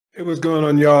Hey, what's going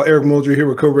on, y'all? Eric Muldry here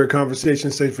with Covert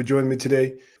Conversations. Thanks for joining me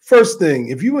today. First thing,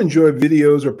 if you enjoy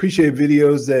videos or appreciate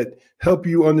videos that help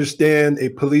you understand a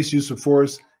police use of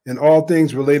force and all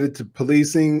things related to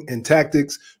policing and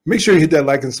tactics, make sure you hit that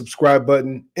like and subscribe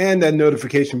button and that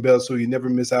notification bell so you never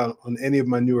miss out on any of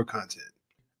my newer content.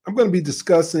 I'm going to be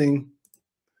discussing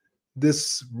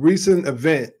this recent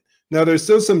event. Now, there's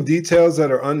still some details that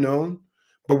are unknown,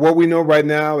 but what we know right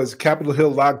now is Capitol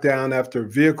Hill locked down after a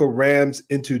vehicle rams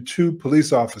into two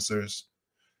police officers,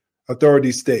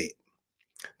 authorities state.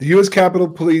 The U.S. Capitol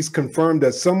Police confirmed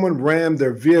that someone rammed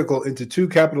their vehicle into two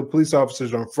Capitol Police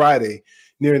officers on Friday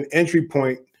near an entry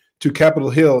point to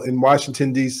Capitol Hill in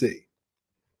Washington, D.C.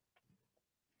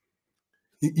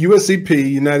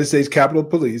 USCP, United States Capitol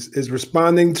Police, is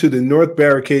responding to the North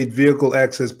Barricade vehicle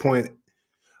access point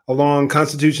along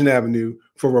Constitution Avenue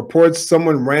for reports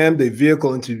someone rammed a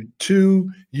vehicle into two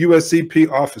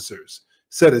USCP officers,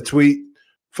 said a tweet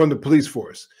from the police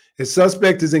force. A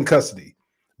suspect is in custody.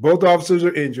 Both officers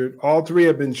are injured. All three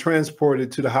have been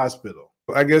transported to the hospital.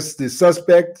 I guess the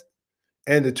suspect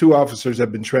and the two officers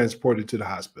have been transported to the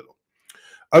hospital.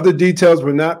 Other details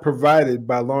were not provided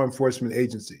by law enforcement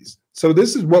agencies. So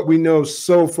this is what we know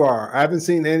so far. I haven't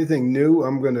seen anything new.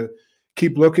 I'm going to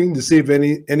keep looking to see if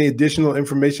any additional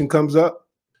information comes up.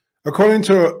 According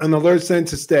to an alert sent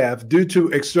to staff, due to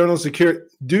an external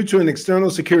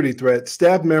security threat,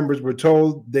 staff members were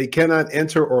told they cannot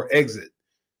enter or exit,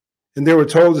 and they were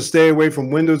told to stay away from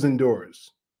windows and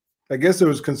doors. I guess there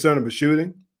was concern of a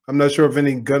shooting. I'm not sure if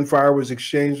any gunfire was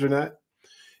exchanged or not.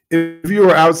 If you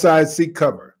are outside, seek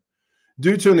cover.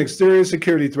 Due to an exterior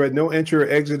security threat, no entry or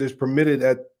exit is permitted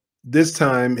at this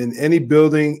time in any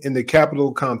building in the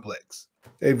Capitol complex,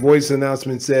 a voice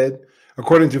announcement said.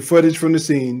 According to footage from the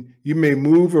scene, you may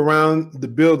move around the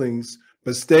buildings,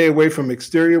 but stay away from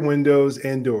exterior windows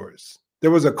and doors.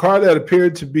 There was a car that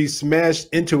appeared to be smashed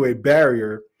into a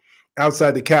barrier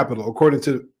outside the Capitol, according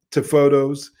to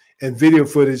photos and video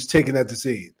footage taken at the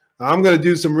scene. I'm going to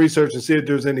do some research and see if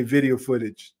there's any video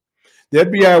footage. The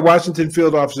FBI Washington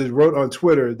field officers wrote on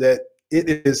Twitter that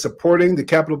it is supporting the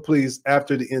Capitol Police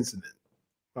after the incident.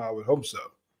 I would hope so.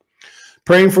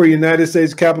 Praying for United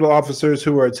States Capitol officers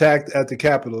who were attacked at the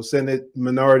Capitol, Senate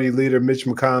Minority Leader Mitch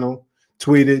McConnell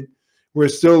tweeted, "We're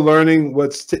still learning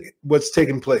what's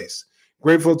taking place.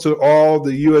 Grateful to all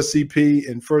the USCP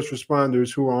and first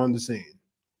responders who are on the scene."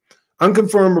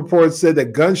 Unconfirmed reports said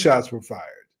that gunshots were fired.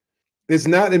 It's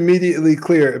not immediately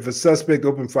clear if a suspect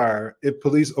opened fire, if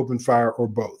police opened fire, or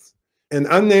both. An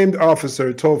unnamed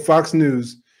officer told Fox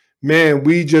News, "Man,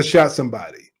 we just shot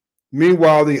somebody."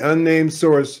 Meanwhile, the unnamed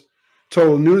source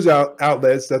told news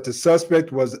outlets that the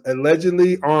suspect was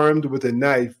allegedly armed with a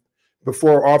knife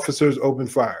before officers opened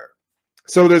fire.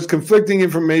 So there's conflicting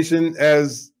information,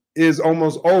 as is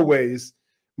almost always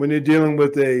when you're dealing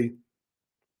with a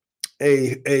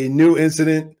new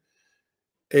incident,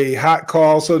 a hot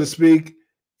call, so to speak.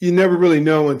 You never really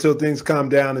know until things calm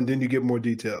down, and then you get more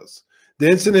details. The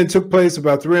incident took place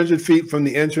about 300 feet from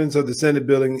the entrance of the Senate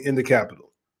building in the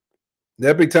Capitol. The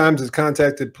Epoch Times has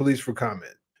contacted police for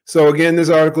comment. So again, this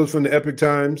article is from the Epoch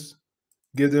Times.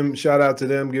 Give them, shout out to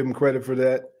them, give them credit for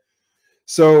that.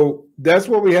 So that's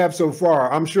what we have so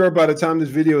far. I'm sure by the time this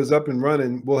video is up and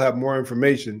running, we'll have more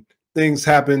information. Things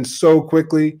happen so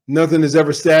quickly. Nothing is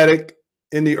ever static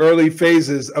in the early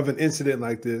phases of an incident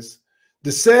like this.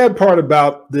 The sad part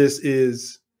about this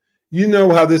is, you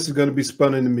know how this is going to be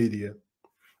spun in the media,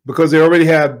 because they already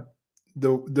have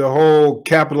the whole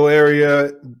Capitol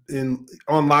area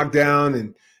on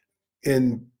lockdown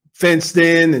and fenced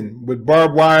in and with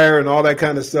barbed wire and all that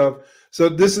kind of stuff. So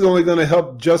this is only going to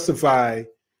help justify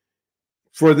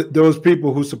for those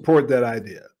people who support that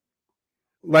idea.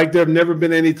 Like there have never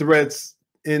been any threats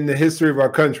in the history of our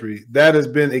country. That has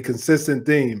been a consistent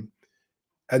theme.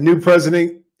 A new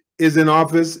president is in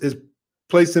office, is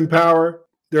placed in power.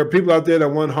 There are people out there that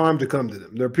want harm to come to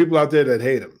them. There are people out there that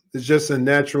hate them. It's just a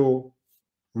natural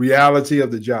reality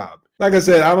of the job. Like I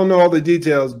said, I don't know all the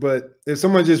details, but if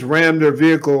someone just rammed their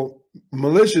vehicle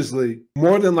maliciously,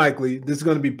 more than likely, this is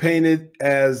going to be painted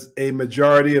as a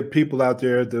majority of people out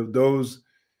there, those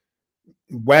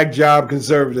whack job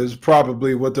conservatives,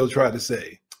 probably what they'll try to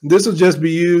say. This will just be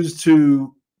used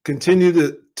to continue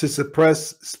to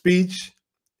suppress speech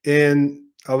and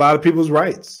a lot of people's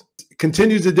rights. It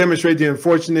continues to demonstrate the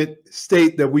unfortunate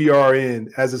state that we are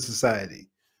in as a society.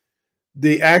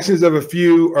 The actions of a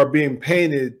few are being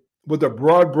painted with a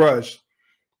broad brush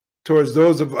towards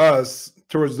those of us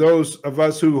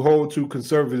who hold to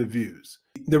conservative views.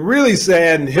 The really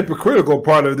sad and hypocritical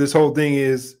part of this whole thing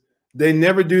is they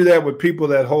never do that with people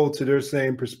that hold to their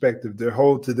same perspective, that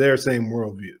hold to their same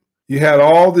worldview. You had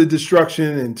all the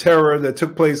destruction and terror that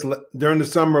took place during the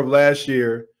summer of last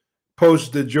year,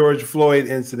 post the George Floyd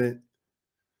incident.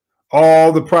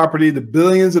 All the property, the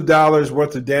billions of dollars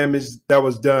worth of damage that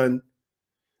was done,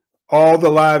 all the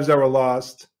lives that were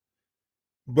lost.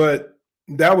 But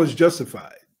that was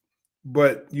justified.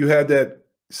 But you had that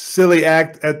silly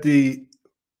act at the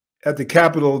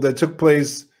Capitol that took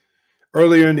place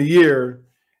earlier in the year,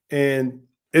 and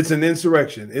it's an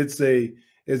insurrection.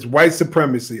 It's white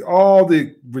supremacy, all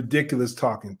the ridiculous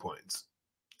talking points.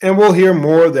 And we'll hear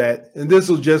more of that. And this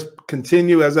will just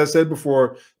continue, as I said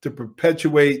before, to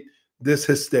perpetuate this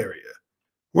hysteria.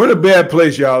 We're in a bad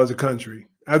place, y'all, as a country.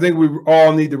 I think we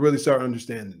all need to really start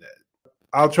understanding that.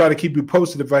 I'll try to keep you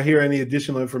posted if I hear any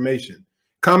additional information.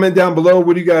 Comment down below.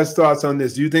 What are you guys' thoughts on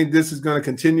this? Do you think this is going to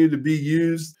continue to be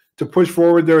used to push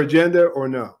forward their agenda or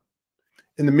no?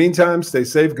 In the meantime, stay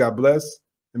safe, God bless,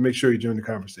 and make sure you join the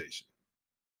conversation.